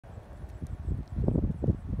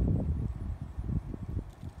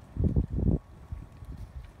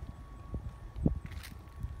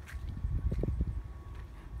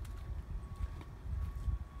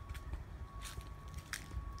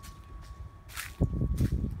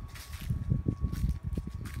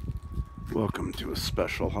Welcome to a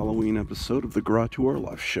special Halloween episode of the Gratu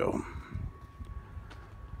Orloff Show.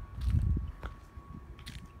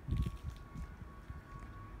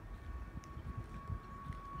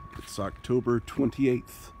 It's October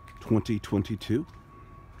 28th, 2022.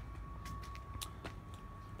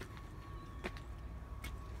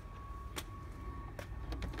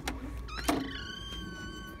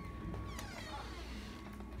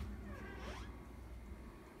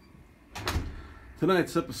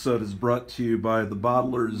 Tonight's episode is brought to you by the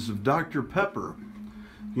bottlers of Dr. Pepper.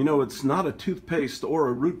 You know, it's not a toothpaste or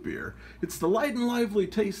a root beer. It's the light and lively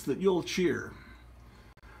taste that you'll cheer.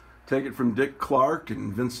 Take it from Dick Clark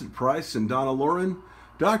and Vincent Price and Donna Loren.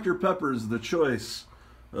 Dr. Pepper is the choice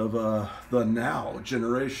of the now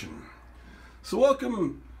generation. So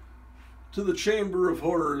welcome to the Chamber of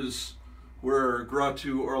Horrors where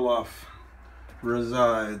Gratu Orloff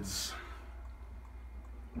resides.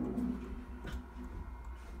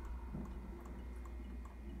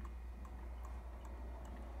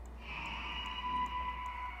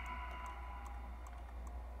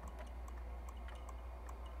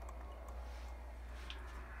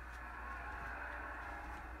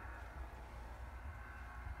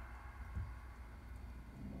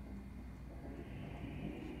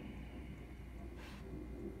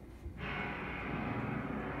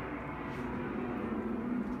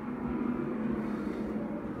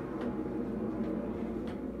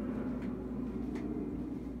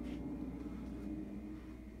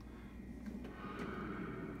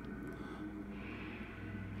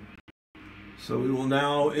 So we will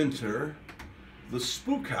now enter the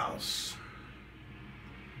spook house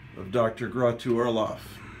of Dr. Gratu Orloff.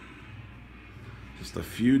 Just a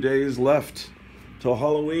few days left till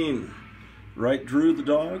Halloween. Right, Drew the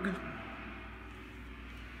dog?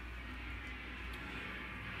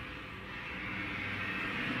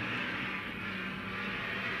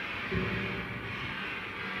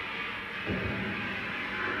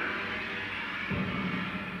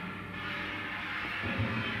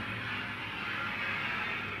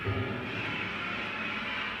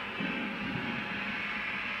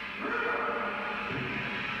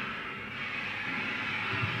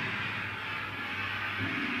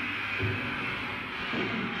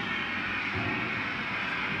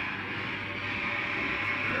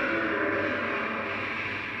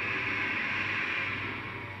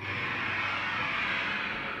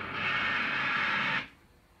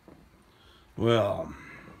 Well,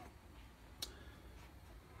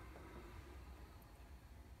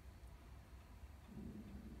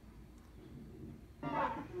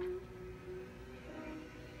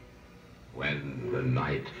 when the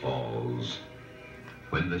night falls,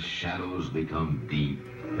 when the shadows become deep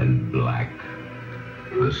and black,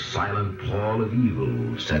 the silent pall of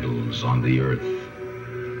evil settles on the earth.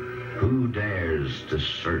 Who dares to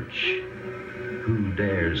search? Who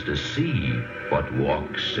dares to see what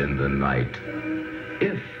walks in the night?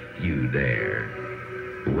 If you dare,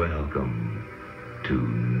 welcome to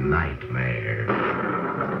Nightmare.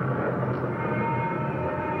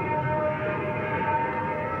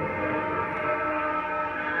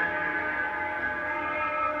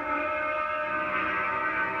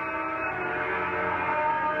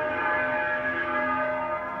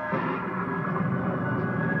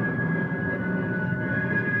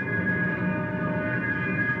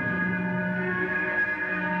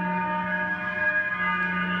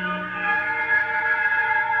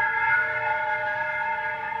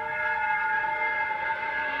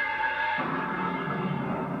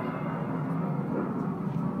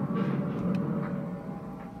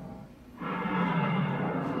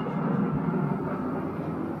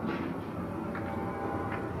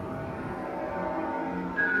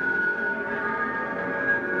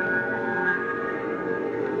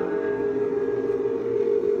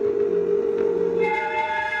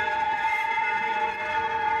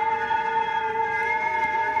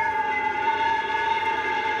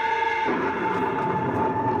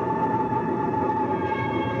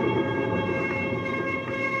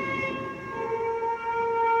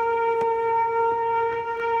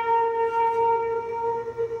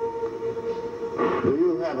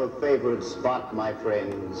 A favorite spot, my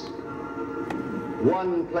friends.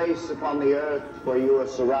 One place upon the earth where you are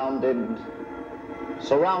surrounded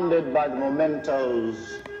by the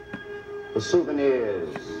mementos, the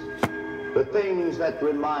souvenirs, the things that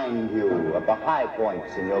remind you of the high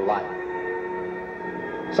points in your life.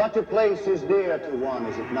 Such a place is dear to one,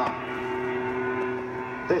 is it not?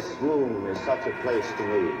 This room is such a place to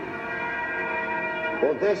me.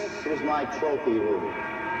 For this is my trophy room.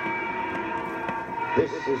 This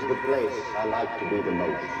is the place I like to be the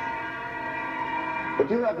most. But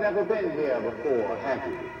you have never been here before, have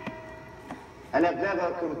you? and have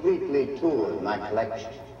never completely toured my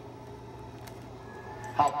collection.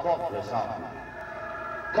 How thoughtless of me.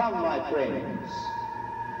 Come, my friends,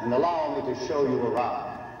 and allow me to show you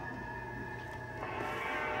around.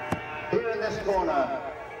 Here in this corner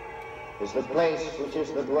is the place which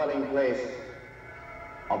is the dwelling place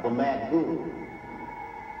of the Mad Ghoul.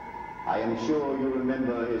 I am sure you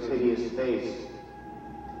remember his hideous face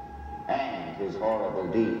and his horrible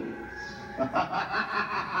deeds.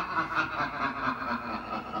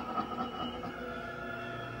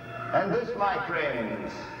 And this, my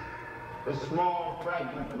friends, the small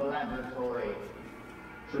fragment of a laboratory,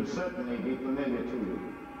 should certainly be familiar to you.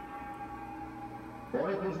 For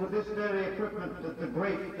it was with this very equipment that the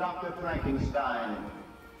great Dr. Frankenstein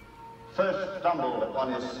first stumbled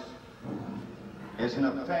upon his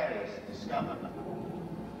nefarious discovery.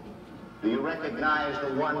 Do you recognize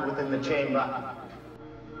the one within the chamber?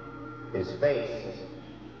 His face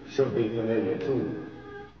should be familiar too.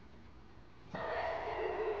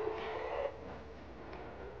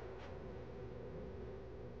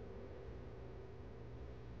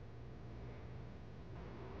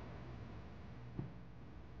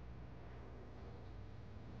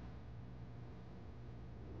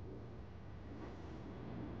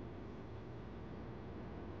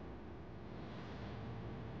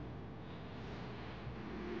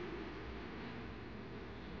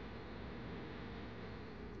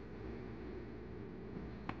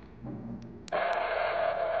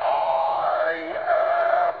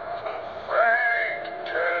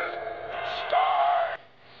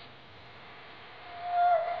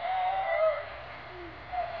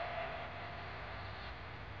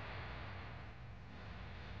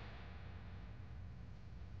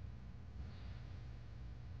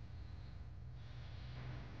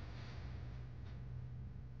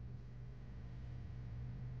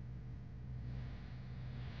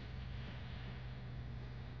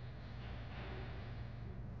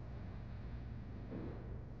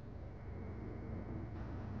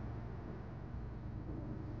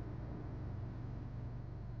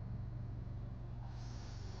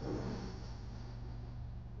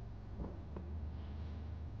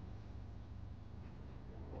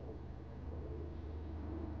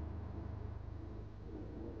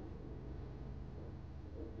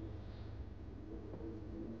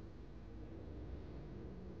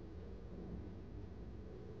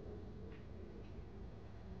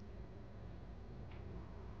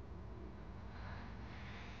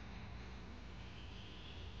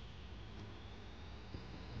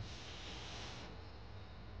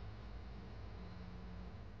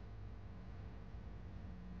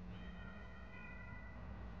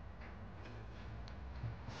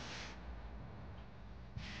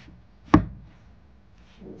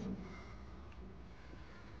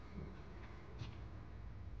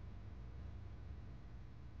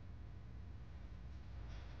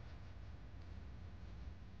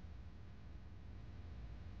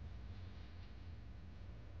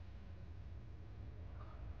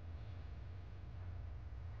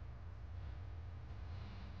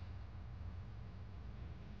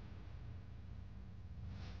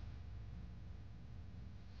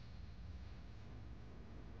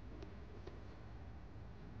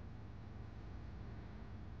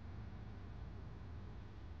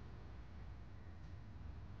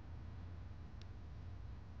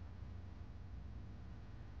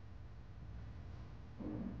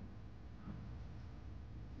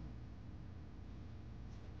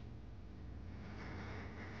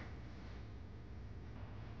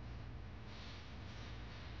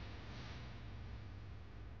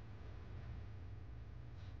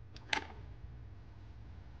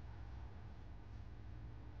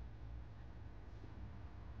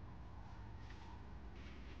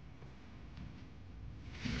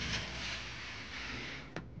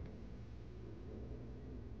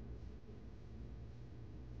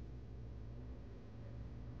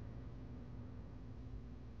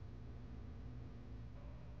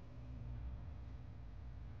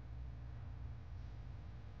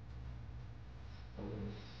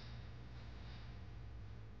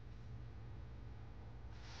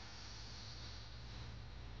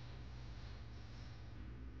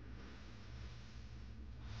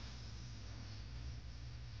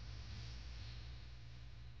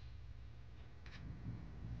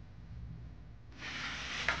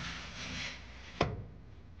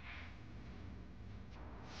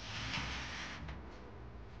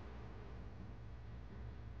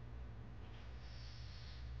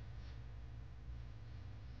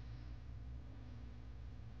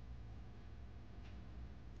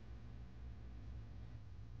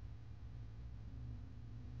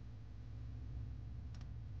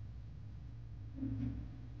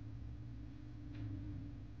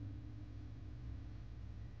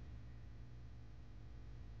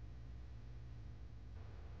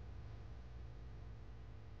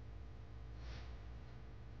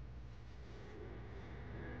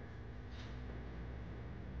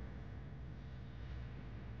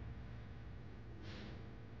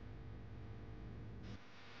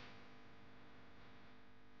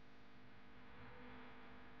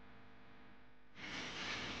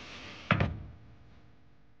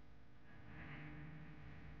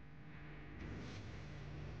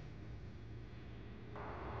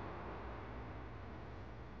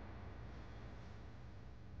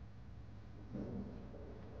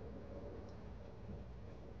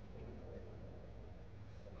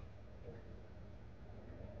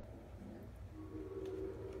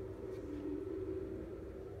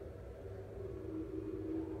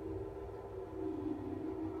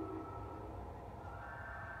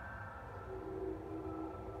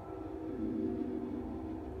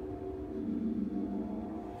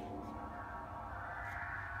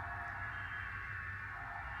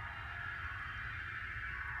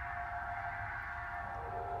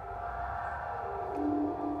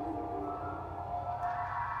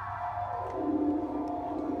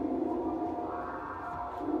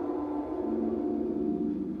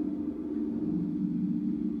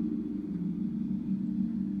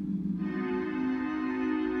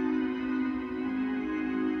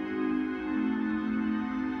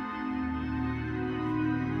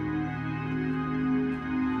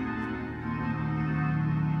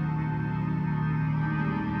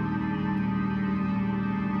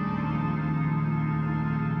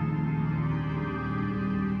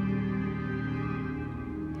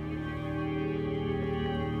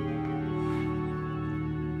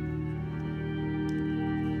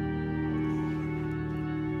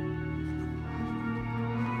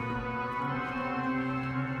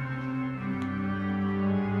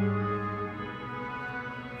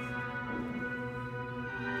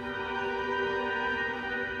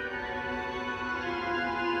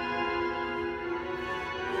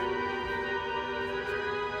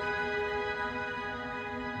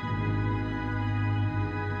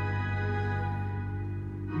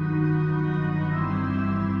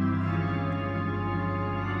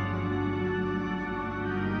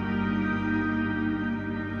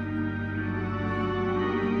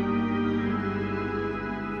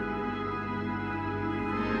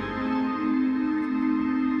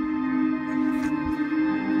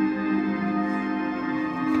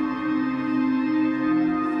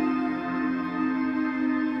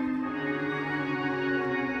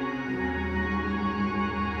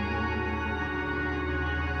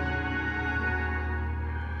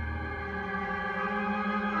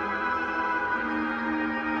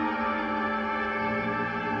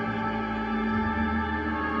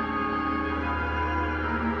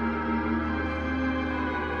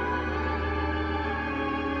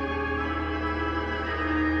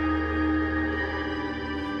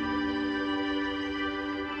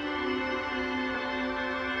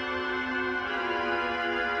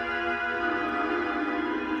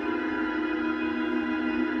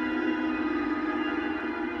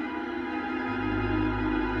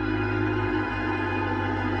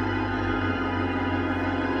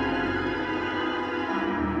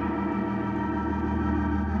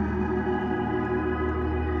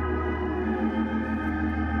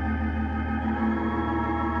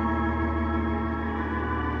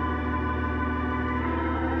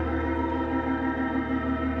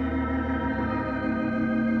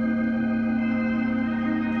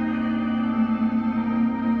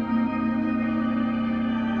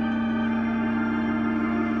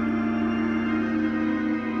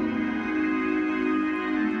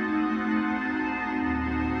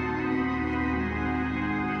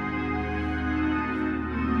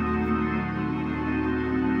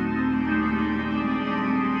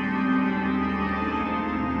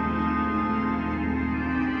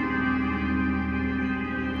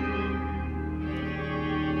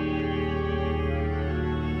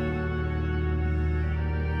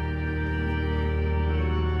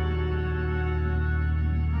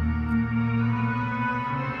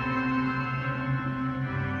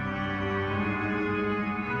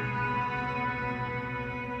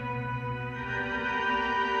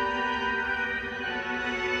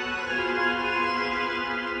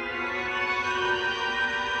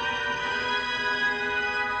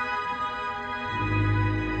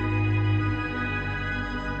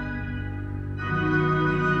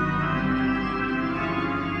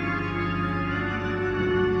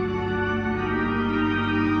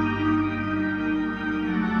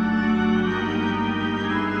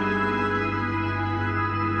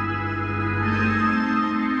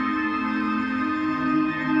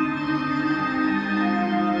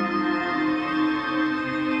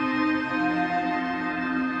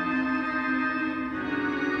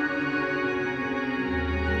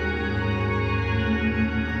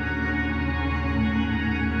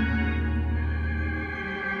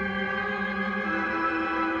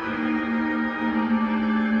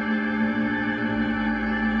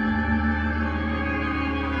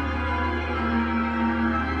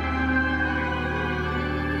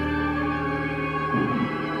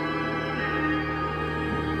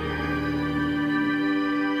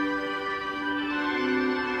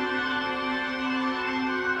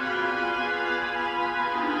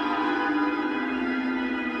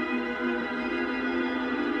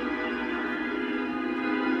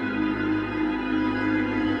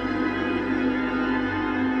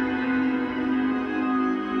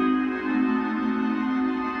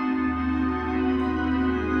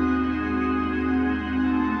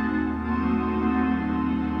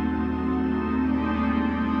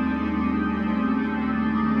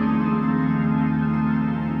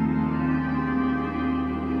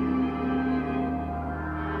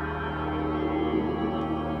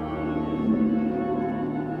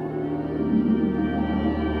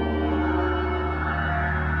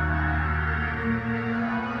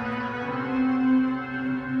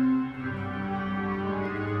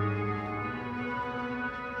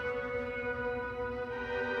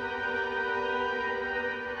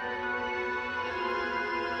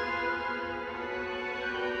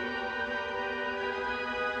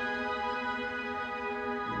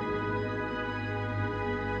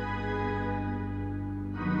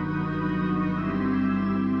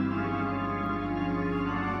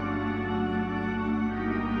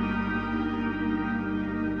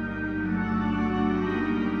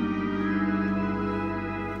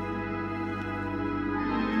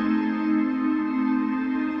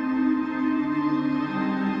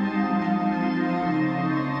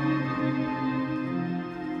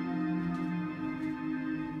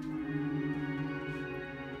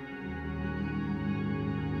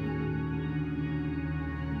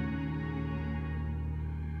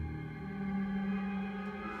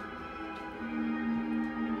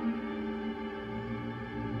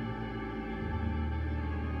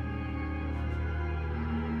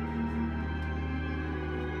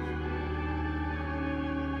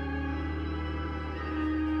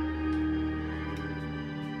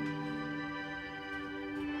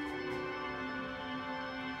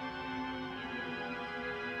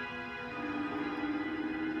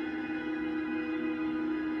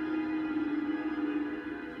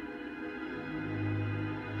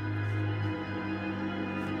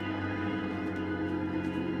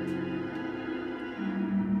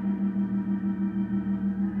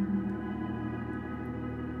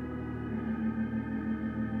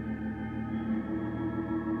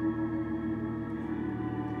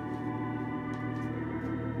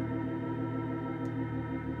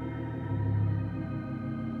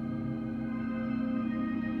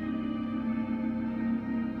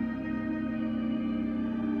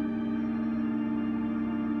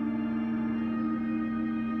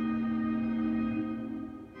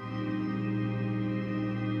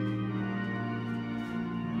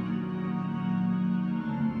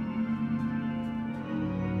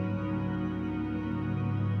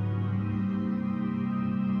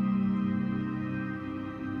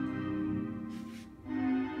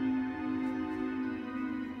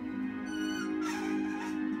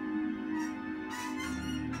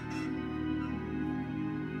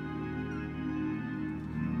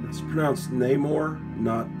 pronounced Namor,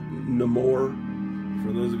 not Namor.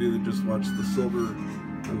 For those of you that just watched the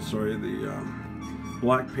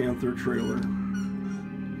Black Panther trailer.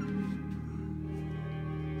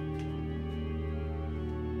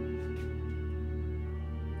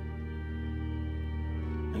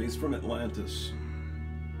 And he's from Atlantis.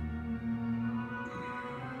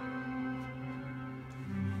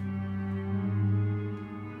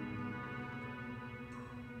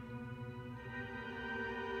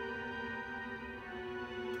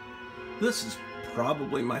 This is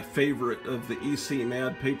probably my favorite of the EC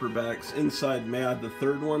Mad paperbacks. Inside Mad, the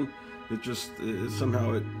third one, it just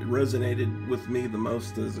somehow it resonated with me the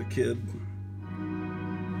most as a kid.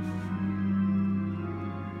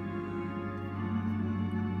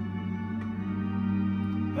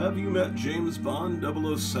 Have You Met James Bond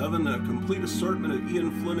 007? A complete assortment of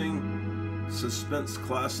Ian Fleming suspense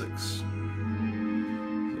classics.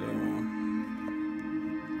 So,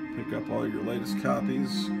 pick up all your latest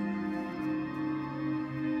copies.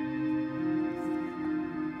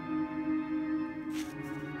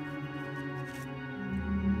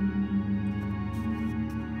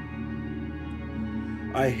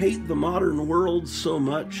 I hate the modern world so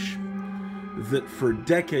much that for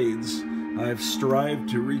decades I've strived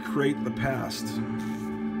to recreate the past.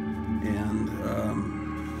 And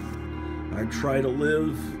I try to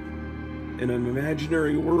live in an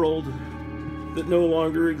imaginary world that no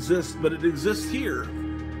longer exists, but it exists here,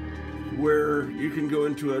 where you can go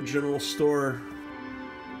into a general store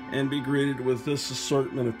and be greeted with this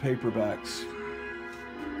assortment of paperbacks.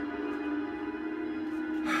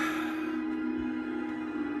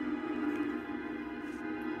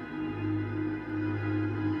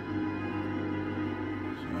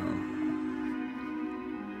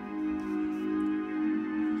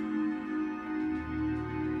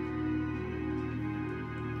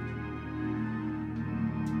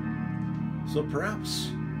 So perhaps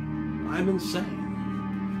I'm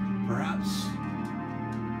insane. Perhaps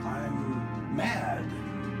I'm mad.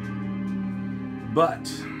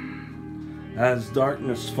 But as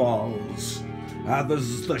darkness falls,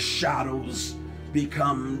 as the shadows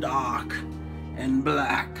become dark and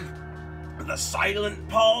black, the silent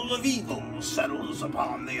pall of evil settles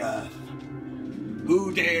upon the earth.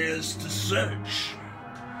 Who dares to search?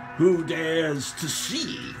 Who dares to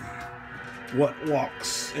see what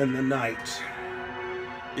walks in the night?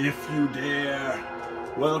 If you dare,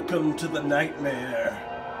 welcome to the nightmare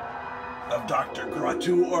of Dr.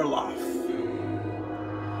 Gratu Orloff.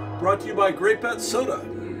 Brought to you by Great Pet Soda,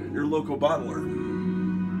 your local bottler.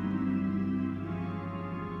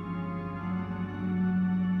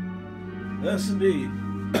 Yes, indeed.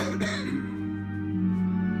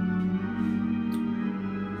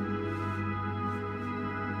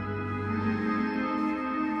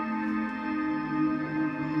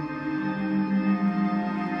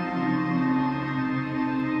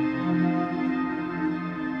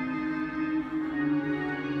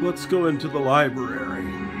 Let's go into the library.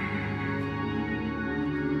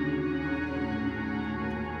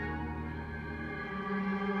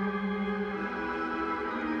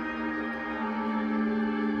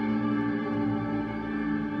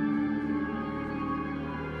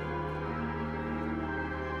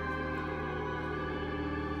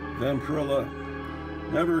 Vampirilla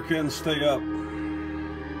never can stay up.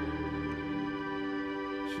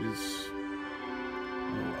 She's...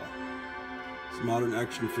 modern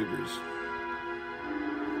action figures.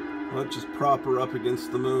 Let's just prop her up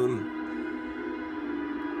against the moon.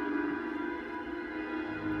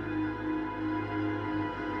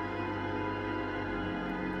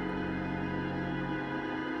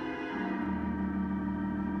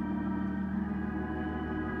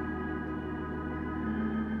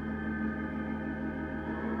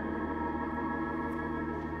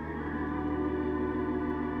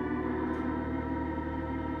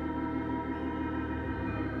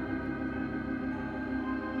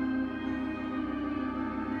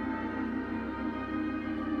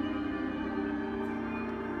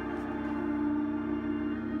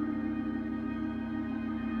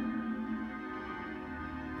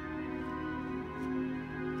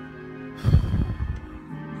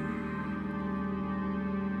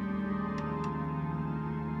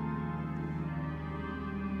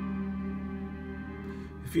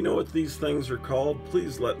 If you know what these things are called,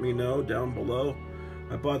 please let me know down below.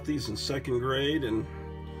 I bought these in 2nd grade, and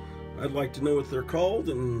I'd like to know what they're called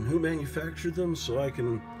and who manufactured them so I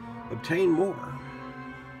can obtain more.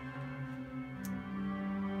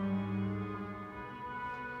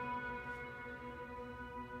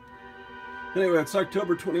 Anyway, it's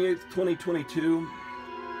October 28th, 2022.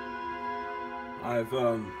 I've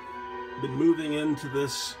been moving into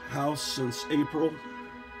this house since April,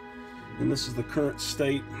 and this is the current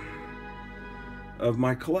state of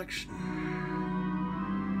my collection.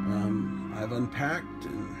 I've unpacked,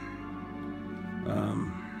 and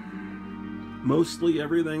mostly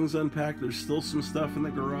everything's unpacked. There's still some stuff in the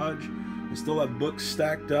garage. I still have books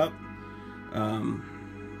stacked up. I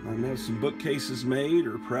may have some bookcases made,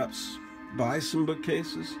 or perhaps buy some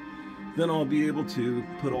bookcases. Then I'll be able to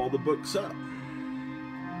put all the books up.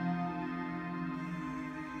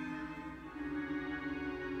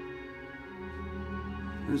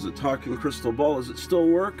 Here's a talking crystal ball. Does it still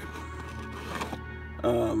work?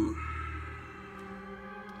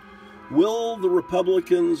 Will the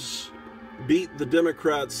Republicans beat the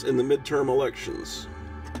Democrats in the midterm elections?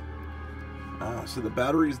 So the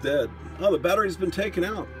battery's dead. Oh, the battery's been taken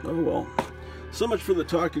out. Oh well. So much for the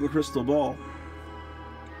talking crystal ball.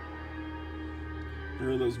 There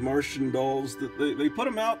are those Martian dolls that they put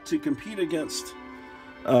them out to compete against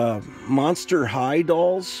Monster High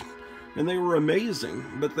dolls, and they were amazing,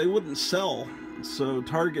 but they wouldn't sell. So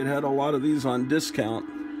Target had a lot of these on discount,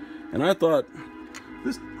 and I thought,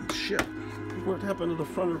 this shit. What happened to the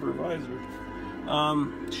front of her visor?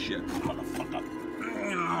 Shit, motherfucker.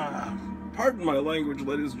 Pardon my language,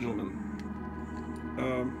 ladies and gentlemen.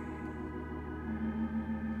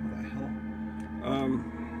 What the hell?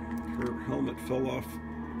 Her helmet fell off.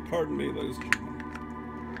 Pardon me, ladies and gentlemen.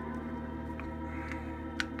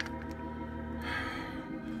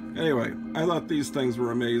 Anyway, I thought these things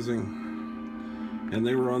were amazing, and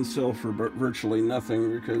they were on sale for virtually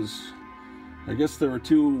nothing because I guess they were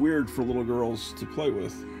too weird for little girls to play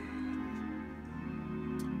with.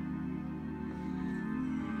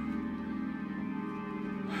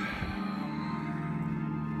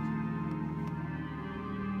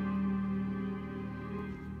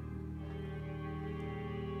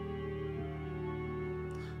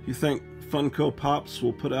 You think Funko Pops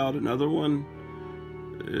will put out another one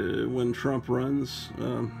when Trump runs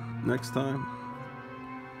next time?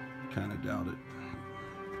 Kind of doubt it.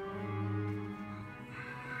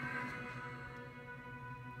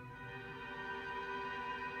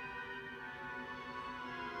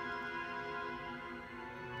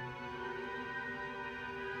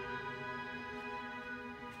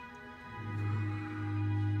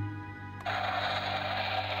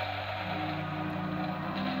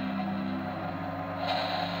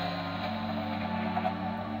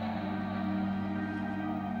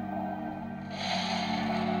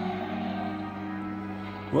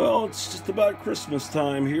 Well, it's just about Christmas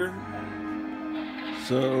time here,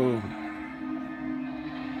 so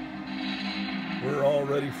we're all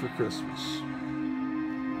ready for Christmas.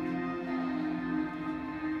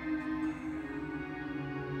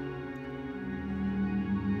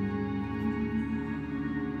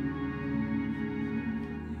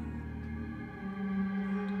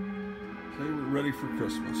 Okay, we're ready for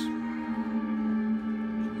Christmas.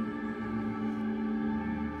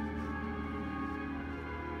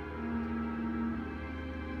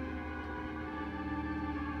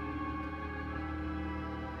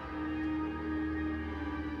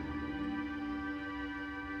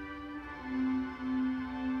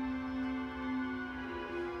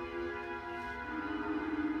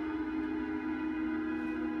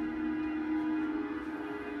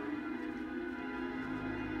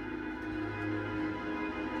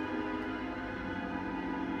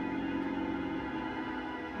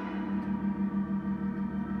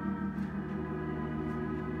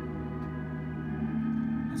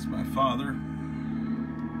 That's my father.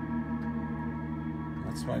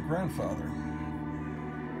 That's my grandfather.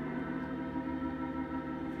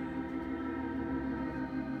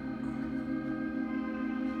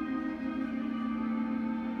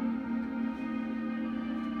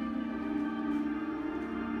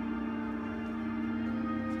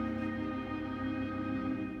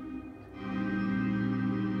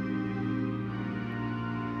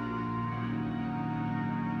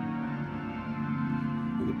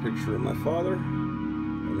 Picture of my father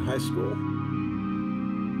in high school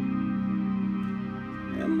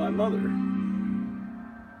and my mother.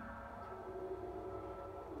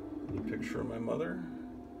 A picture of my mother.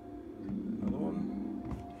 Another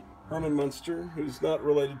one. Herman Munster, who's not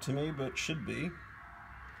related to me but should be,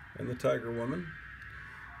 and the Tiger Woman.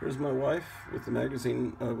 Here's my wife with the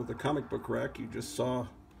magazine, with the comic book rack you just saw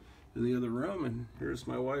in the other room, and here's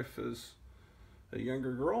my wife as a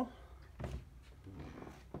younger girl.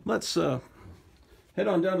 Let's head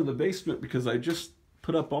on down to the basement because I just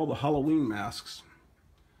put up all the Halloween masks.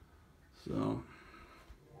 So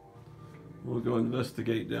we'll go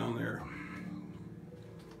investigate down there.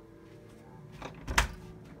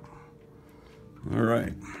 All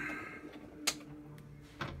right.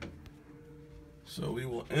 So we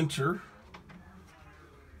will enter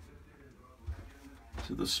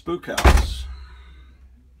to the spook house.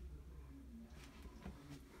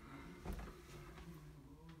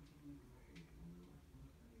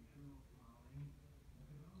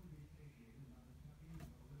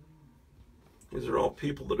 These are all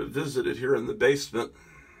people that have visited here in the basement.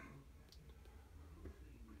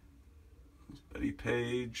 Betty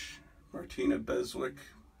Page, Martina Beswick,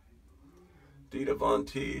 Dita Von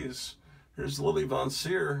Teese. Here's Lily Von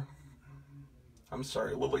Seer. I'm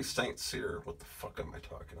sorry, Lily St. Cyr. What the fuck am I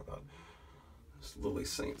talking about? It's Lily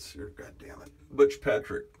St. Cyr, god damn it. Butch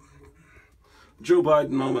Patrick. Joe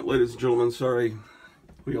Biden moment, ladies and gentlemen. Sorry,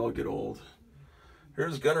 we all get old.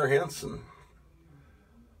 Here's Gunnar Hansen.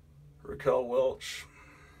 Raquel Welch.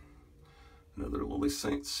 Another Lily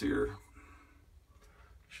St. Cyr.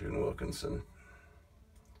 June Wilkinson.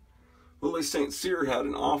 Lily St. Cyr had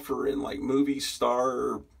an offer in like Movie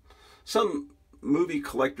Star, some movie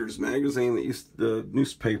collectors magazine that used the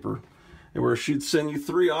newspaper, and where she'd send you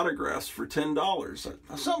 3 autographs for $10,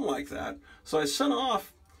 something like that. So I sent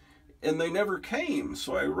off, and they never came.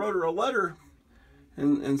 So I wrote her a letter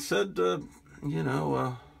and said, you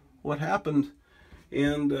know, what happened.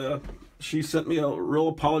 And she sent me a real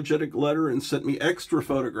apologetic letter and sent me extra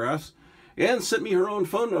photographs and sent me her own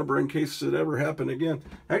phone number in case it ever happened again.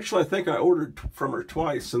 Actually, I think I ordered from her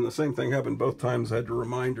twice, and the same thing happened both times. I had to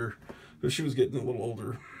remind her because she was getting a little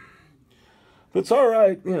older. But it's all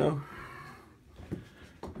right, you know.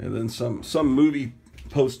 And then some movie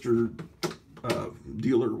poster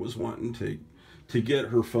dealer was wanting to get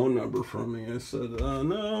her phone number from me. I said,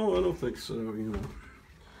 no, I don't think so, you know.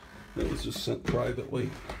 That was just sent privately.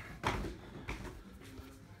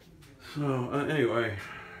 So, anyway.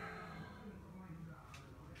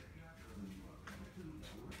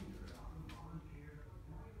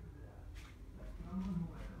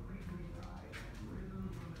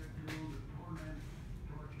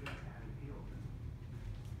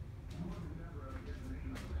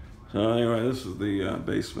 So anyway, this is the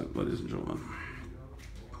basement, ladies and gentlemen,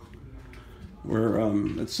 where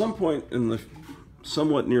at some point in the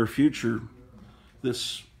somewhat near future,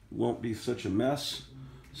 this won't be such a mess.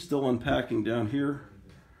 Still unpacking down here.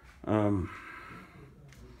 But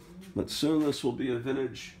soon this will be a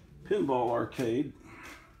vintage pinball arcade.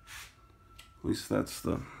 At least that's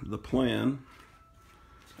the plan.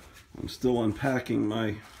 I'm still unpacking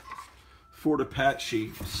my Fort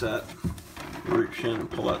Apache set. Rick Shannon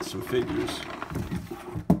pull out some figures.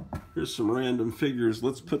 Here's some random figures.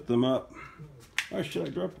 Let's put them up. Why should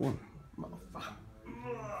I drop one?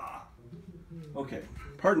 Okay,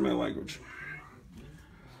 pardon my language.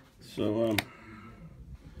 So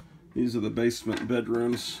these are the basement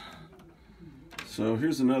bedrooms. So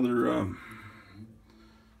here's another,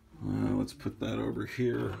 let's put that over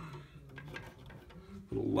here.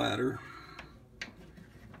 Little ladder.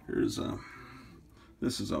 Here's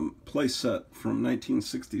this is a play set from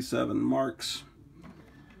 1967, Marks.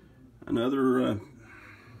 Another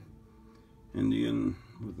Indian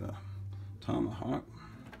with a tomahawk.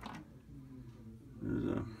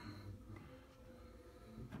 There's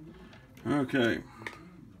okay.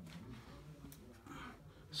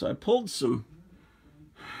 So I pulled some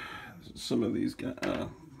of these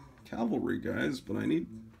cavalry guys, but I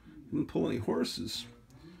didn't pull any horses.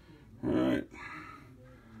 All right.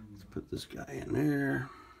 Put this guy in there.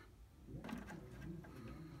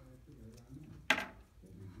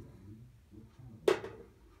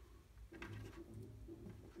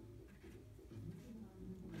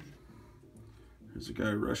 There's a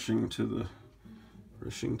guy rushing to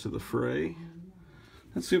the fray.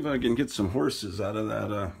 Let's see if I can get some horses out of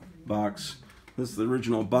that box. This is the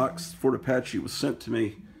original box. Fort Apache was sent to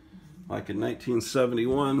me like in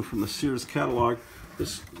 1971 from the Sears catalog.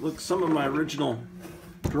 Look, some of my original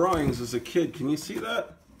drawings as a kid. Can you see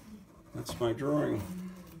that? That's my drawing.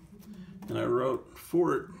 And I wrote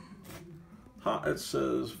Fort. It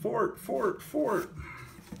says Fort, Fort, Fort.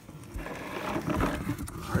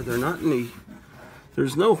 Are there not any?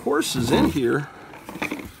 There's no horses in here,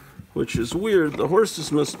 which is weird. The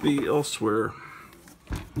horses must be elsewhere.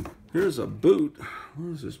 Here's a boot.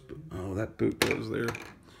 Where's this boot? Oh, that boot goes there.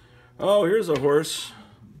 Oh, here's a horse.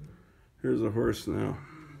 Here's a horse now.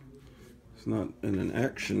 It's not in an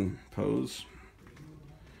action pose.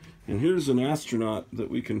 And here's an astronaut that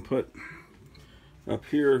we can put up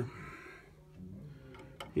here.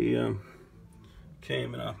 He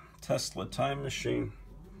came in a Tesla time machine.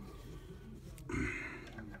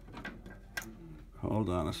 Hold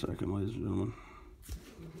on a second, ladies and gentlemen.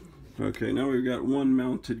 Okay, now we've got one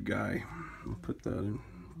mounted guy. I'll put that in.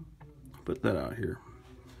 Put that out here.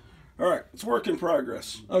 All right, it's work in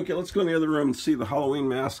progress. Okay, let's go in the other room and see the Halloween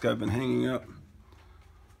mask I've been hanging up.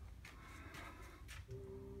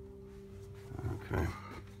 Okay.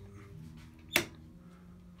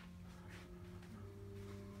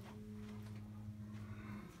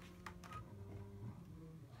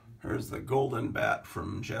 There's the golden bat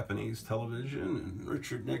from Japanese television, and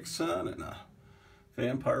Richard Nixon, and a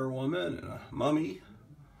vampire woman, and a mummy,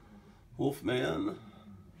 Wolfman,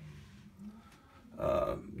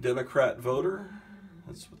 Democrat voter.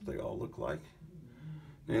 That's what they all look like.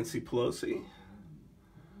 Nancy Pelosi.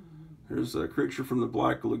 There's a creature from the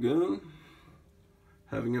Black Lagoon,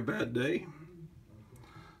 having a bad day.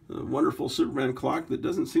 A wonderful Superman clock that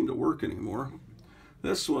doesn't seem to work anymore.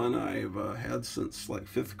 This one I've had since like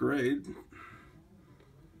 5th grade.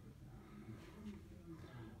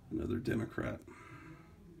 Another Democrat.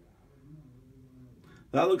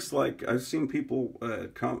 That looks like, I've seen people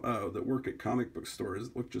that work at comic book stores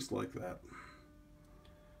that look just like that.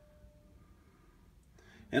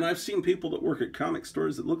 And I've seen people that work at comic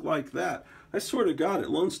stores that look like that. I swear to God,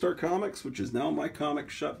 at Lone Star Comics, which is now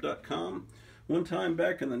mycomicshop.com, one time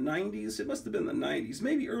back in the 90s, it must have been the 90s,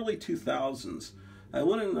 maybe early 2000s, I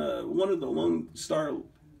went in one of the Lone Star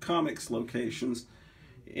Comics locations,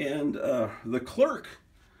 and the clerk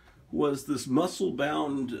was this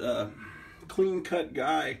muscle-bound, clean-cut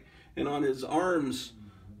guy, and on his arms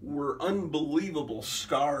were unbelievable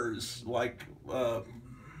scars, like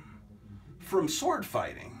from sword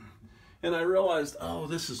fighting. And I realized, oh,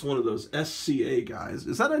 this is one of those SCA guys.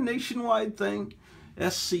 Is that a nationwide thing?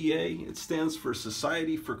 SCA, it stands for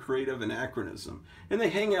Society for Creative Anachronism. And they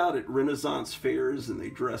hang out at Renaissance fairs and they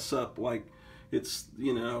dress up like it's,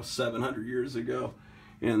 700 years ago.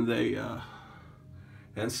 And they,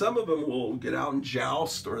 and some of them will get out and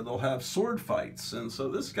joust, or they'll have sword fights. And so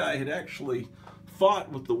this guy had actually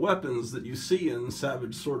fought with the weapons that you see in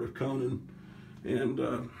Savage Sword of Conan.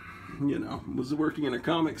 And, was working in a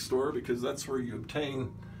comic store because that's where you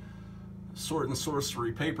obtain sword and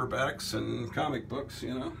sorcery paperbacks and comic books,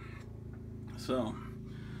 So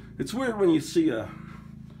it's weird when you see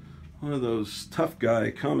one of those tough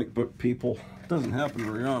guy comic book people. It doesn't happen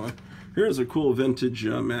very often. Here's a cool vintage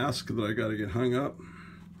mask that I got to get hung up.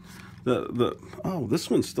 Oh, this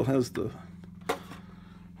one still has the.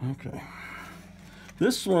 Okay,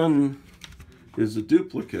 this one is a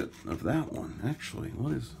duplicate of that one. Actually,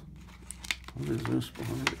 what is this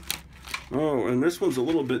behind it? Oh, and this one's a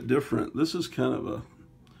little bit different. This is kind of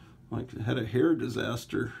had a hair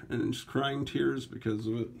disaster and just crying tears because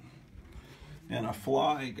of it. And a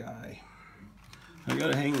fly guy. I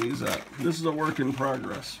gotta hang these up. This is a work in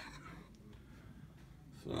progress.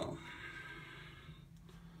 So,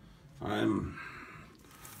 I'm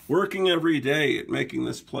working every day at making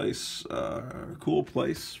this place a cool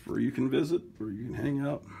place where you can visit, where you can hang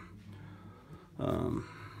out.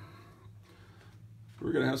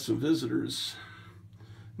 We're going to have some visitors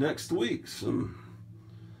next week. Some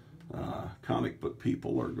comic book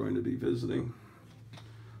people are going to be visiting.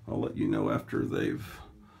 I'll let you know after they've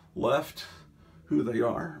left who they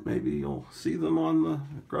are. Maybe you'll see them on the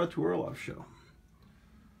Garage Orlov show.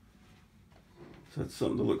 So that's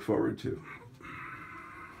something to look forward to.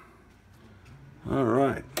 All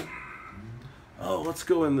right. Oh, let's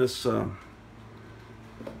go in this. I've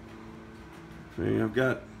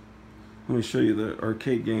got. Let me show you the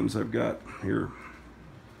arcade games I've got here.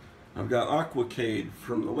 I've got Aquacade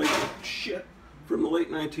from the late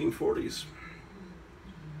 1940s.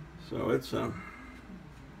 So it's a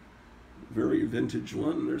very vintage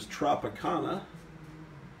one. There's Tropicana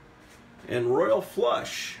and Royal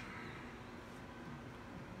Flush.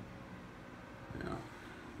 Yeah.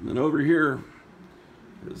 And then over here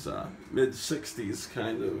is a mid-60s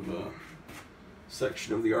kind of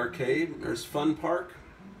section of the arcade. There's Fun Park,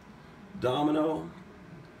 Domino,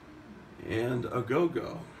 and a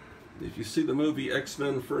Go-Go. If you see the movie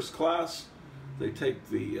X-Men First Class, they take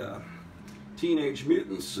the Teenage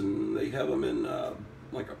Mutants and they have them in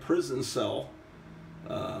like a prison cell.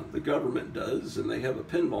 The government does, and they have a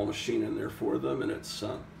pinball machine in there for them, and it's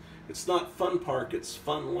not Fun Park, it's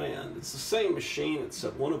Fun Land. It's the same machine,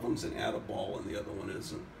 except one of them's an Add-A-Ball and the other one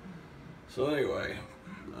isn't. So anyway,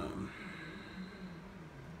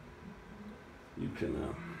 you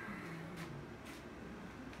can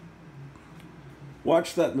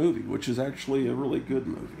watch that movie, which is actually a really good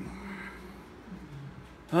movie.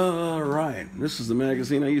 All right, this is the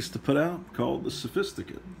magazine I used to put out called The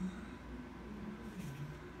Sophisticate.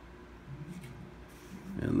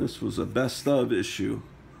 And this was a best of issue.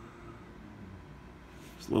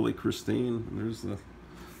 It's Lily Christine. There's the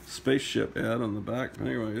spaceship ad on the back.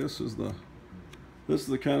 Anyway, this is the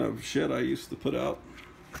kind of shit I used to put out.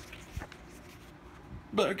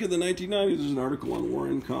 Back in the 1990s, there's an article on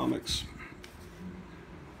Warren Comics.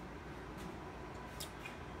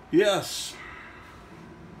 Yes.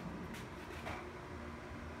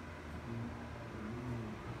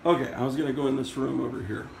 Okay, I was going to go in this room over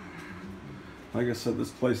here. Like I said,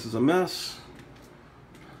 this place is a mess.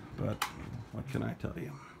 But what can I tell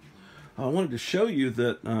you? I wanted to show you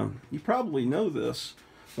that you probably know this.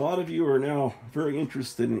 A lot of you are now very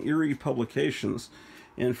interested in Eerie Publications.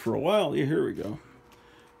 And for a while, here we go.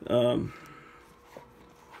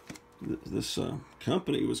 This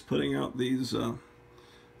company was putting out these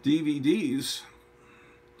DVDs,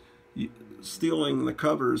 stealing the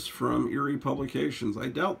covers from Eerie Publications. I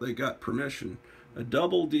doubt they got permission. A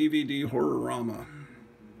double DVD horrorama.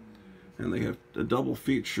 And they have a double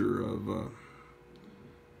feature of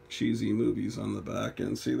cheesy movies on the back.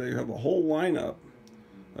 And see, they have a whole lineup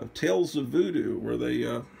of Tales of Voodoo, where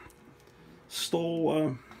they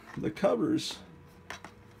stole the covers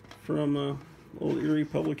from old Eerie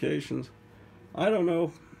Publications. I don't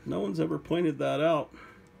know. No one's ever pointed that out.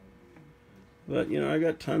 But, you know, I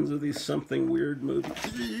got tons of these something weird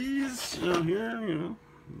movies out here, you know.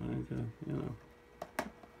 Like, you know.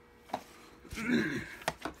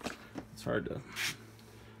 It's hard to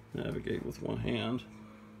navigate with one hand.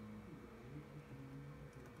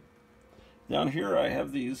 Down here I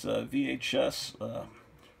have these VHS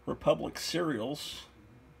Republic serials.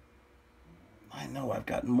 I know I've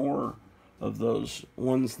got more of those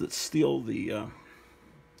ones that steal the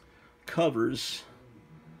covers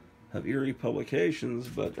of Eerie Publications,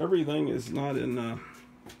 but everything is not in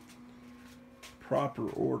proper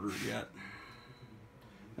order yet.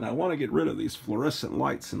 And I want to get rid of these fluorescent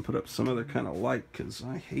lights and put up some other kind of light, because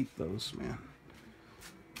I hate those, man.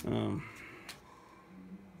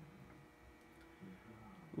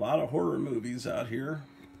 A lot of horror movies out here.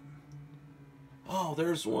 Oh,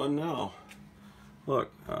 there's one now.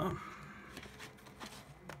 Look,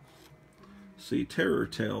 see, Terror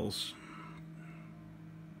Tales.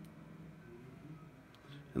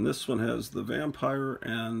 And this one has the vampire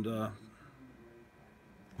and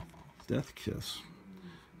Death Kiss.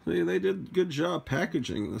 See, they did a good job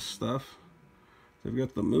packaging this stuff. They've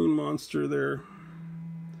got the moon monster there.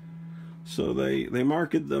 So they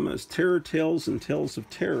marketed them as Terror Tales and Tales of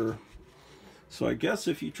Terror. So I guess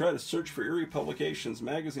if you try to search for Eerie Publications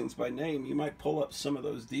magazines by name, you might pull up some of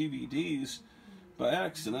those DVDs by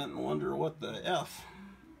accident and wonder what the F.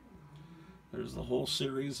 There's the whole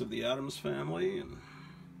series of the Addams Family. And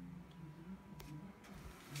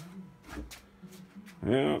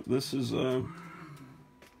yeah, this is oh,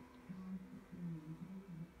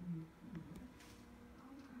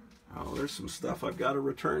 there's some stuff I've got to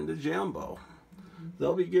return to Jambo.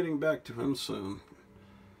 They'll be getting back to him soon.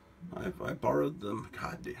 I borrowed them,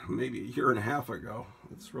 God damn, maybe a year and a half ago.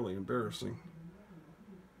 It's really embarrassing.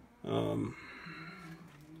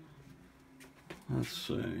 Let's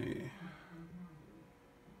see.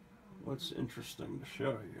 What's interesting to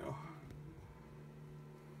show you?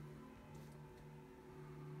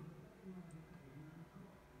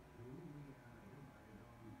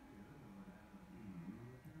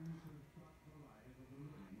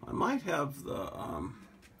 I might have the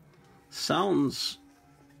sounds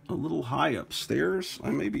a little high upstairs. I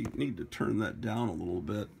maybe need to turn that down a little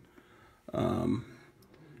bit,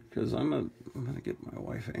 because I'm gonna get my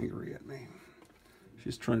wife angry at me.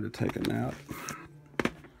 She's trying to take a nap.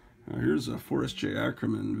 Now here's a Forrest J.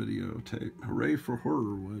 Ackerman videotape. Hooray for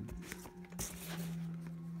Horrorwood.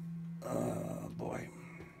 Boy.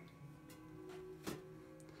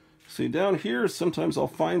 See, down here sometimes I'll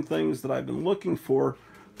find things that I've been looking for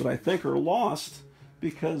that I think are lost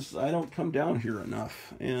because I don't come down here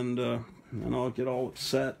enough, and I'll get all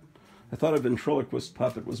upset. I thought a ventriloquist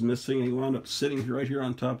puppet was missing, and he wound up sitting right here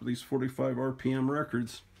on top of these 45 RPM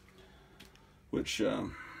records, which you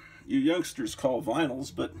youngsters call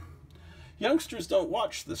vinyls, but youngsters don't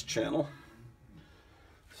watch this channel,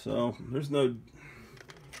 so there's no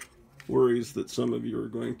worries that some of you are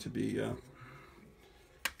going to be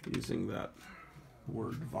using that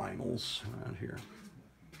word vinyls around here.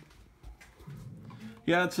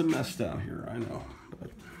 Yeah, it's a mess down here, I know, but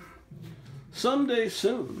someday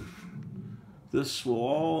soon, this will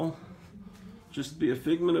all just be a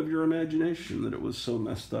figment of your imagination that it was so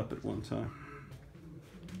messed up at one time.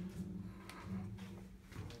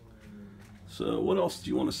 So what else do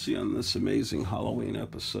you want to see on this amazing Halloween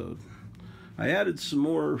episode? I added some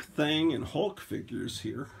more Thing and Hulk figures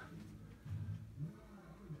here.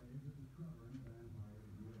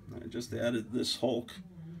 I just added this Hulk,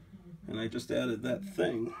 and I just added that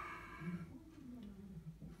Thing.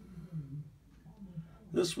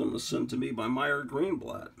 This one was sent to me by Meyer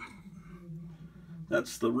Greenblatt.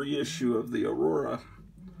 That's the reissue of the Aurora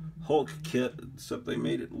Hulk kit, except they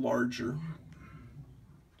made it larger.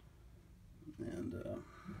 And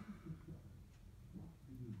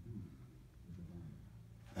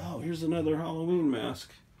oh, here's another Halloween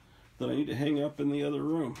mask that I need to hang up in the other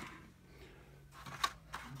room.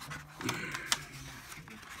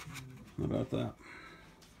 How about that?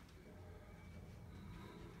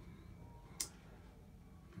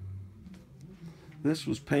 This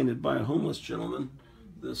was painted by a homeless gentleman.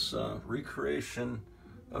 This recreation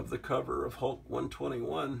of the cover of Hulk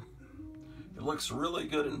 121. It looks really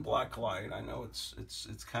good in black light. I know it's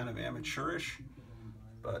kind of amateurish,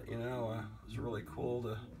 but you know, it was really cool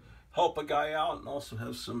to help a guy out and also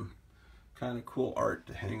have some kind of cool art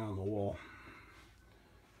to hang on the wall.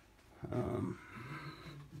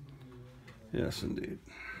 Yes, indeed.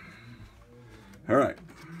 All right.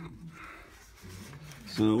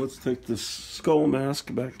 So let's take this skull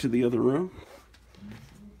mask back to the other room,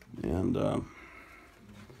 and I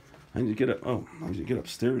need to get up. Oh, I need to get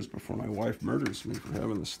upstairs before my wife murders me for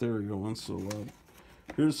having the stereo on so loud.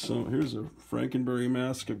 Here's a Frankenberry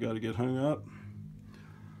mask I've got to get hung up.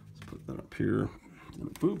 Let's put that up here. And a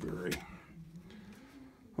Booberry.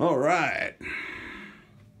 All right.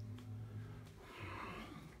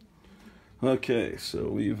 Okay,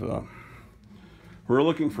 so we're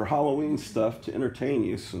looking for Halloween stuff to entertain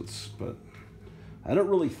you, but I don't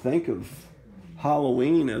really think of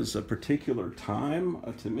Halloween as a particular time.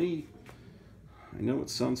 To me, I know it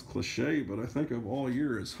sounds cliche, but I think of all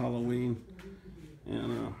year as Halloween,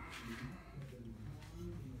 and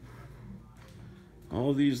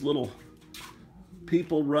all these little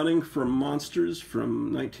people running from monsters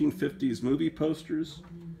from 1950s movie posters.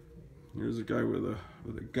 Here's a guy with a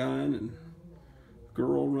gun and a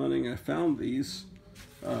girl running. I found these.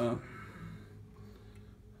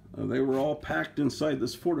 They were all packed inside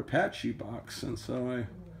this Fort Apache box, and so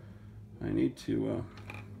I need to.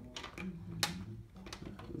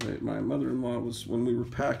 My mother-in-law was, when we were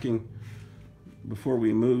packing before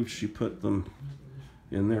we moved, she put them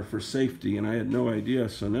in there for safety, and I had no idea.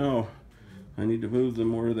 So now I need to move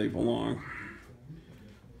them where they belong.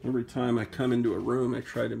 Every time I come into a room, I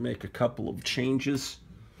try to make a couple of changes,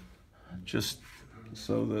 just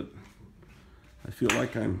so that I feel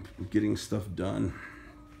like I'm getting stuff done.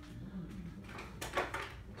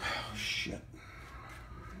 Oh, shit.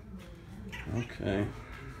 Okay.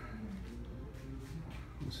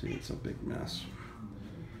 Let's see, it's a big mess.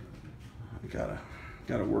 I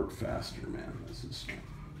gotta work faster, man. This is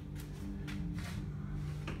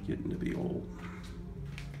getting to be old.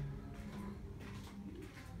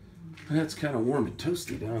 And it's kind of warm and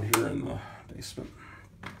toasty down here in the basement.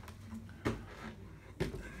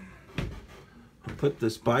 I put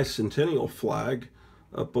this bicentennial flag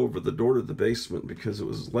up over the door to the basement because it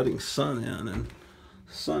was letting sun in, and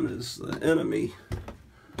sun is the enemy.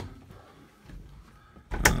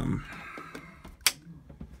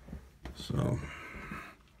 So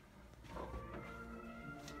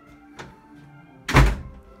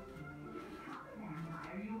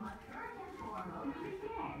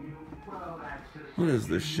what is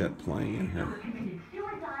this shit playing in here?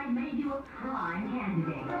 Suicide made you a prime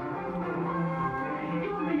candidate. To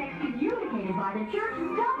have been excommunicated by the church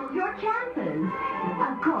doubles your chances.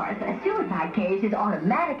 Of course, a suicide case is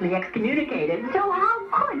automatically excommunicated, so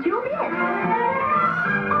how could you miss?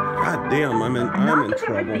 God damn, I'm in trouble.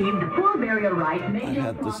 I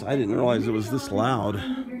had this. I didn't realize it was this loud.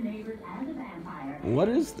 What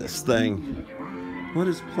is this thing? What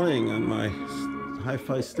is playing on my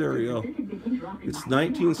hi-fi stereo? It's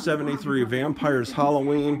 1973 Vampires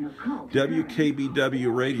Halloween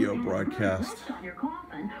WKBW radio broadcast,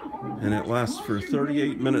 and it lasts for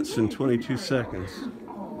 38 minutes and 22 seconds.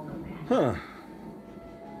 Huh.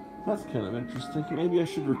 That's kind of interesting. Maybe I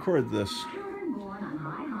should record this.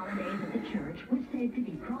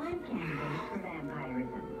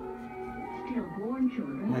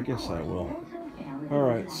 I guess I will. All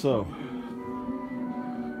right, so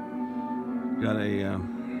got a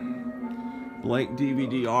blank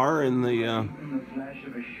DVD-R in the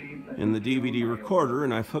DVD recorder,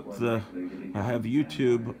 and I've hooked I have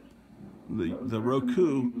YouTube, the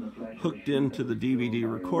Roku hooked into the DVD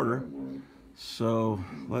recorder. So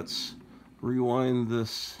let's rewind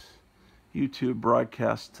this YouTube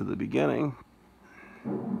broadcast to the beginning,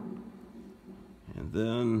 and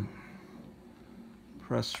then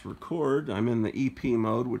press record. I'm in the EP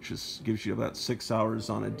mode, which gives you about 6 hours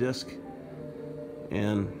on a disc,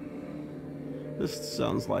 and this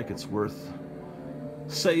sounds like it's worth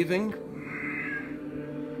saving.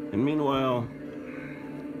 And meanwhile,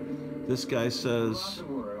 this guy says,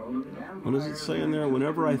 What does it say in there?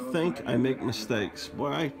 Whenever I think, I make mistakes.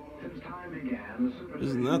 Boy,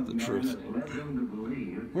 isn't that the truth?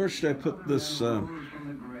 Where should I put this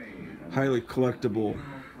highly collectible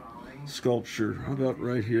sculpture? How about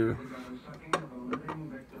right here?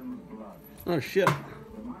 Oh shit.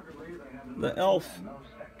 The elf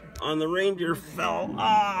on the reindeer fell.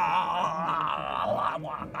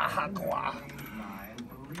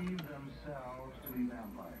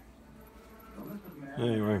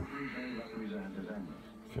 Anyway.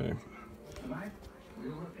 Okay.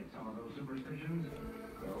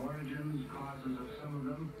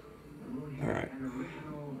 All right.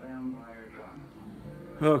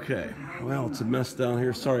 Okay. Well, it's a mess down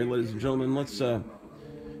here. Sorry, ladies and gentlemen. Let's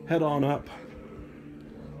head on up.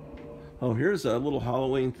 Oh, here's a little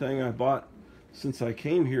Halloween thing I bought since I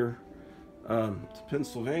came here to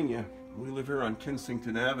Pennsylvania. We live here on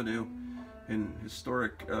Kensington Avenue in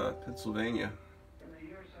historic Pennsylvania.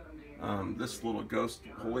 This little ghost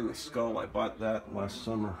holding a skull, I bought that last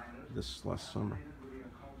summer.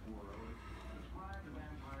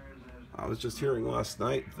 I was just hearing last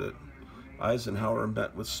night that Eisenhower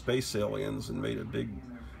met with space aliens and made a big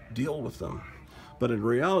deal with them. But in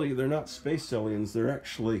reality, they're not space aliens. They're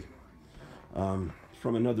actually from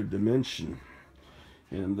another dimension.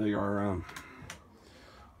 And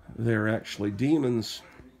they're actually demons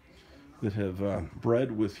that have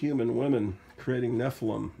bred with human women, creating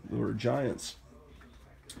Nephilim, who are giants.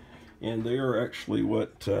 And they are actually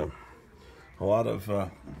what a lot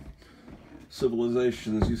of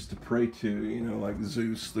civilizations used to pray to, you know, like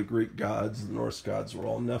Zeus, the Greek gods, the Norse gods were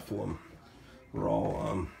all Nephilim. Were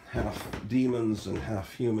all half demons and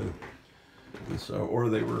half human. And so, or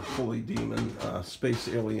they were fully demon, space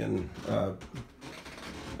alien,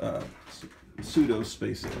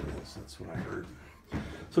 pseudo-space aliens. That's what I heard.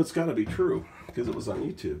 So it's got to be true, because it was on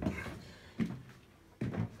YouTube.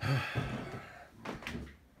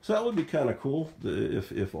 So that would be kind of cool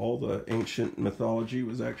if all the ancient mythology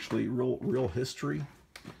was actually real history.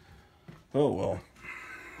 Oh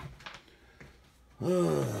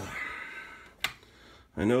well.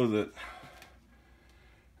 I know that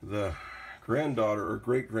the granddaughter or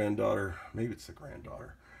great-granddaughter, maybe it's the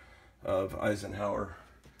granddaughter, of Eisenhower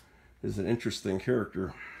is an interesting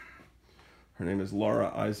character. Her name is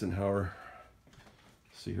Laura Eisenhower.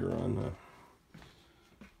 See her on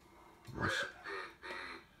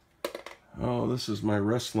oh, this is my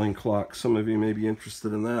wrestling clock. Some of you may be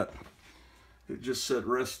interested in that. It just said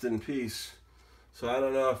rest in peace. So I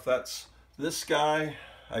don't know if that's this guy.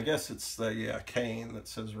 I guess it's the Kane that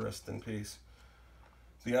says rest in peace.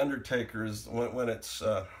 The Undertaker is when it's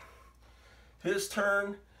his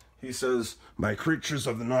turn, he says, "My creatures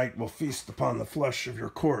of the night will feast upon the flesh of your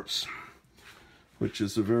corpse," which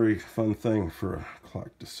is a very fun thing for a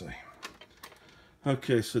clock to say.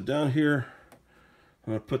 Okay, so down here,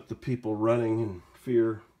 I'm going to put the people running in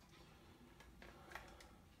fear.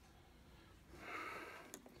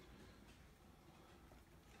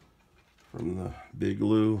 From the Big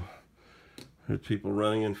Lou, there's people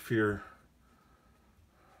running in fear.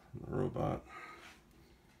 The robot.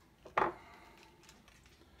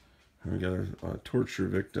 We got a torture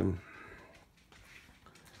victim.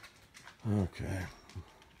 Okay.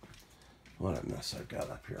 What a mess I've got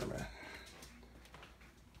up here, man.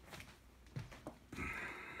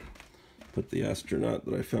 Put the astronaut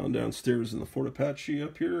that I found downstairs in the Fort Apache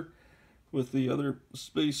up here with the other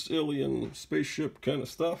space alien spaceship kind of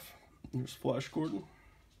stuff. Here's Flash Gordon.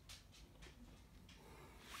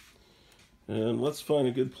 And let's find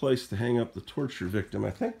a good place to hang up the torture victim.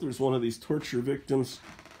 I think there's one of these torture victims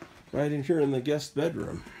right in here in the guest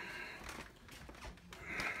bedroom.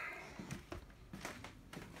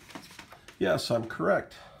 Yes, I'm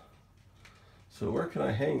correct. So where can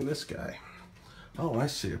I hang this guy? Oh, I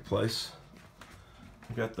see a place.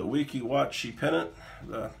 I've got the Weeki Wachee pennant,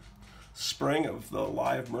 the spring of the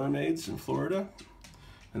live mermaids in Florida.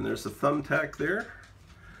 And there's a thumbtack there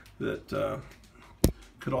that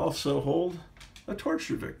could also hold a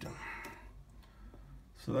torture victim.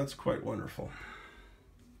 So that's quite wonderful.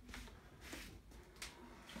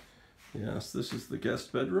 Yes, this is the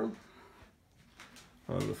guest bedroom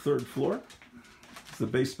on the 3rd floor. The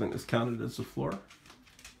basement is counted as a floor.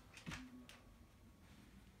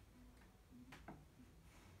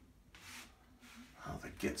 Oh, the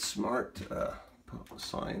Get Smart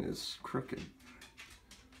sign is crooked.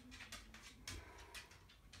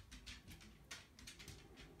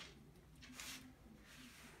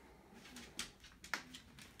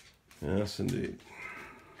 Yes, indeed.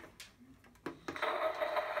 It's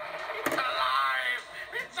alive!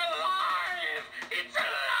 It's alive! It's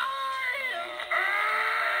alive!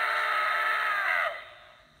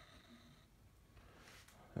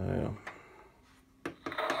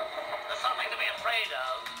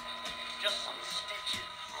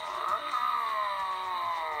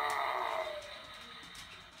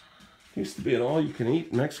 Used to be an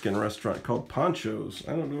all-you-can-eat Mexican restaurant called Pancho's.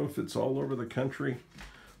 I don't know if it's all over the country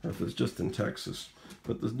or if it's just in Texas.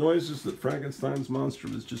 But the noises that Frankenstein's monster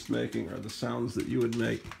was just making are the sounds that you would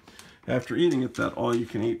make after eating at that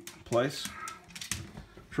all-you-can-eat place.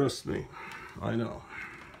 Trust me, I know.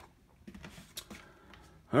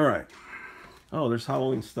 All right. Oh, there's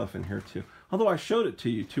Halloween stuff in here too. Although I showed it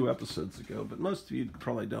to you 2 episodes ago, but most of you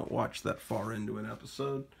probably don't watch that far into an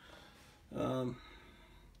episode.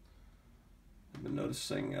 I've been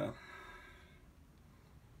noticing a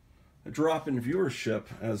drop in viewership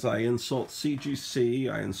as I insult CGC,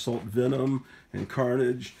 I insult Venom and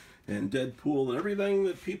Carnage and Deadpool and everything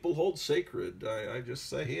that people hold sacred. I just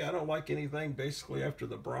say, hey, I don't like anything basically after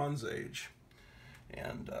the Bronze Age.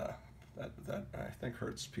 And that I think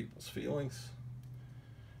hurts people's feelings.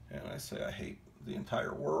 And I say I hate the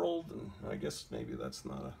entire world, and I guess maybe that's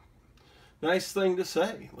not a nice thing to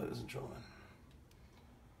say, ladies and gentlemen.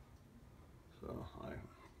 So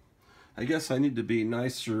I guess I need to be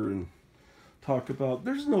nicer and talk about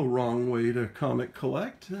there's no wrong way to comic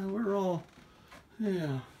collect. We're all,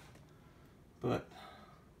 yeah. But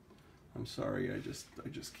I'm sorry, I just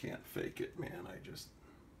can't fake it, man. I just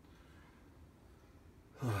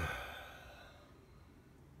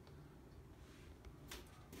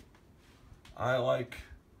I like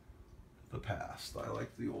the past. I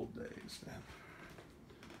like the old days, man.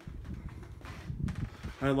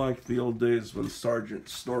 I like the old days when Sergeant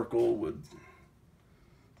Snorkel would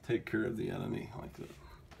take care of the enemy like that.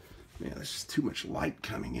 Man, there's just too much light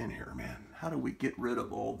coming in here, man. How do we get rid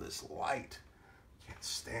of all this light? Can't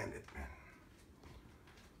stand it,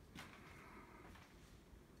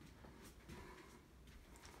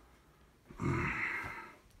 man.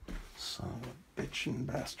 Son of a bitchin'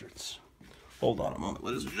 bastards. Hold on a moment,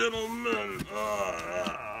 ladies and gentlemen.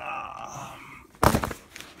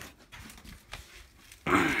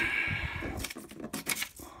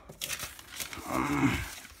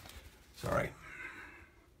 Sorry.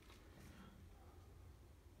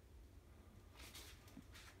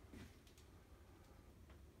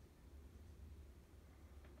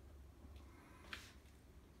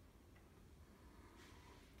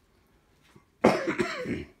 A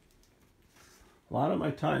lot of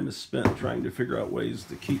my time is spent trying to figure out ways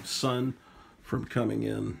to keep sun from coming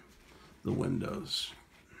in the windows.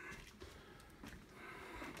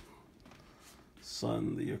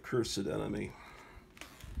 Sun, the accursed enemy.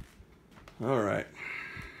 All right.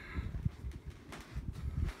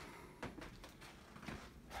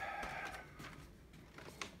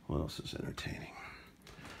 What else is entertaining?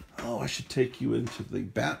 Oh, I should take you into the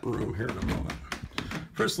bat room here in a moment.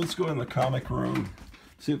 First, let's go in the comic room.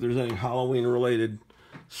 See if there's any Halloween related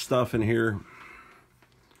stuff in here.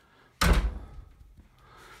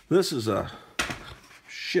 This is a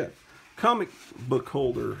comic book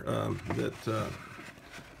holder that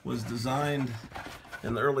was designed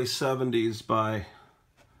in the early 70s by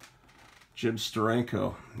Jim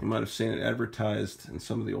Steranko. You might have seen it advertised in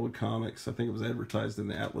some of the old comics. I think it was advertised in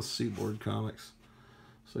the Atlas Seaboard comics.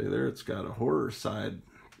 See there, it's got a horror side.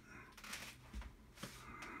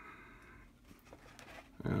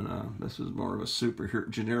 And this is more of a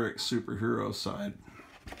generic superhero side.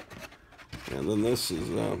 And then this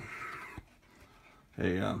is a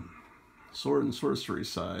sword and sorcery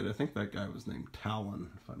side. I think that guy was named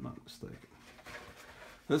Talon, if I'm not mistaken.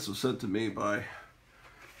 This was sent to me by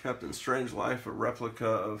Captain Strangelife, a replica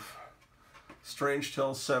of Strange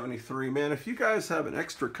Tales 73. Man, if you guys have an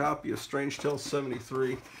extra copy of Strange Tales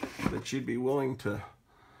 73 that you'd be willing to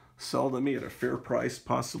sell to me at a fair price,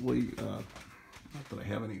 possibly... not that I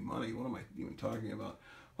have any money. What am I even talking about?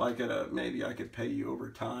 Like maybe I could pay you over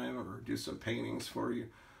time or do some paintings for you.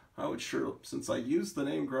 I would sure, since I used the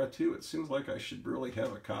name Gratu, it seems like I should really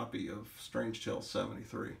have a copy of Strange Tales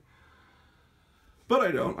 73. But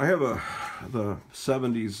I don't. I have the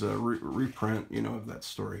 70s reprint, you know, of that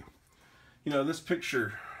story. You know, this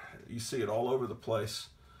picture, you see it all over the place.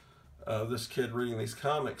 This kid reading these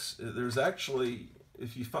comics. There's actually,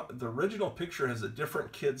 if you find, the original picture has a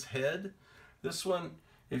different kid's head. This one,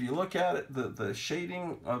 if you look at it, the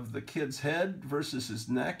shading of the kid's head versus his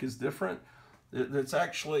neck is different. It's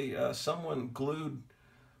actually someone glued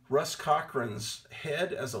Russ Cochrane's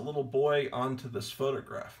head as a little boy onto this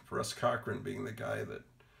photograph. Russ Cochran being the guy that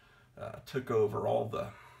took over all the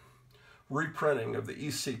reprinting of the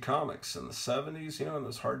EC comics in the 70s, you know, in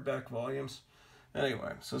those hardback volumes.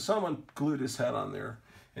 Anyway, so someone glued his head on there,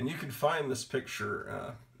 and you can find this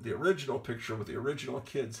picture, the original picture with the original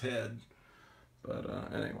kid's head. But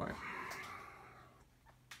anyway,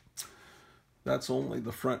 that's only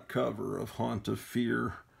the front cover of Haunt of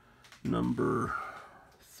Fear number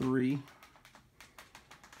 3.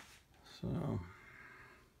 So,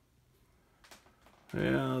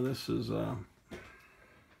 yeah, this is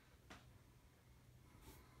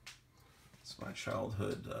it's my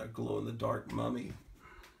childhood glow-in-the-dark mummy.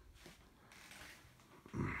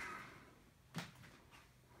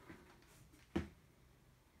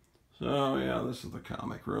 So yeah, this is the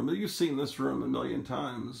comic room. You've seen this room a million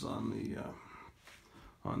times on the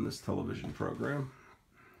on this television program.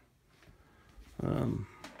 At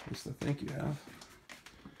least I think you have.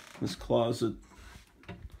 This closet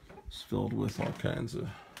is filled with all kinds of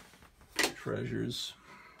treasures.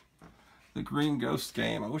 The Green Ghost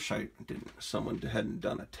game. I wish someone hadn't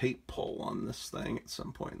done a tape pull on this thing at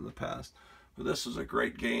some point in the past. But this was a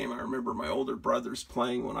great game. I remember my older brothers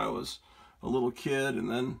playing when I was a little kid, and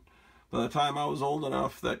then by the time I was old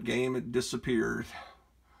enough, that game had disappeared.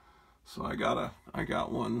 So I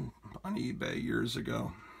got one on eBay years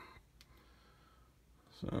ago.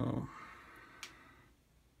 So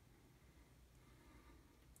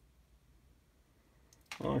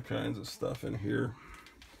all kinds of stuff in here.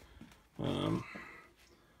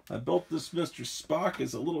 I built this Mr. Spock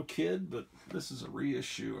as a little kid, but this is a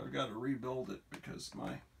reissue. I got to rebuild it because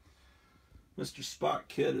my Mr. Spock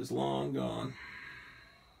kit is long gone.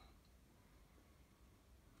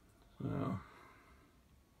 So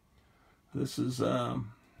this is got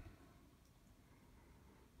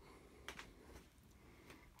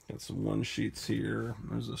some one sheets here.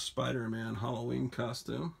 There's a Spider-Man Halloween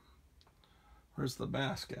costume. Where's the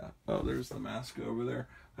mask at? Oh, there's the mask over there.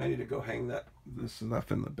 I need to go hang this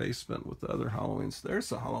stuff in the basement with the other Halloweens. There's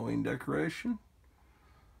the Halloween decoration.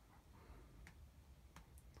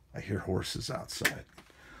 I hear horses outside.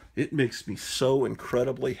 It makes me so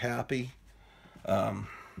incredibly happy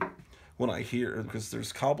when I hear, because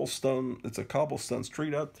there's cobblestone, it's a cobblestone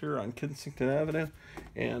street out there on Kensington Avenue,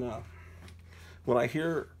 and when I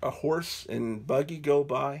hear a horse and buggy go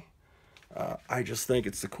by, I just think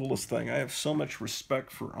it's the coolest thing. I have so much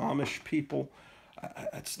respect for Amish people.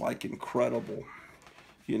 It's like incredible,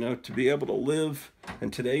 you know, to be able to live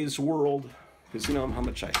in today's world, because you know how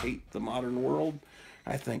much I hate the modern world.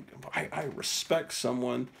 I think I respect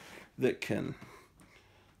someone that can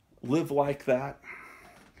live like that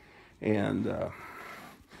and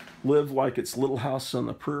live like it's Little House on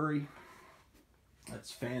the Prairie.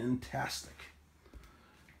 That's fantastic,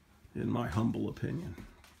 in my humble opinion.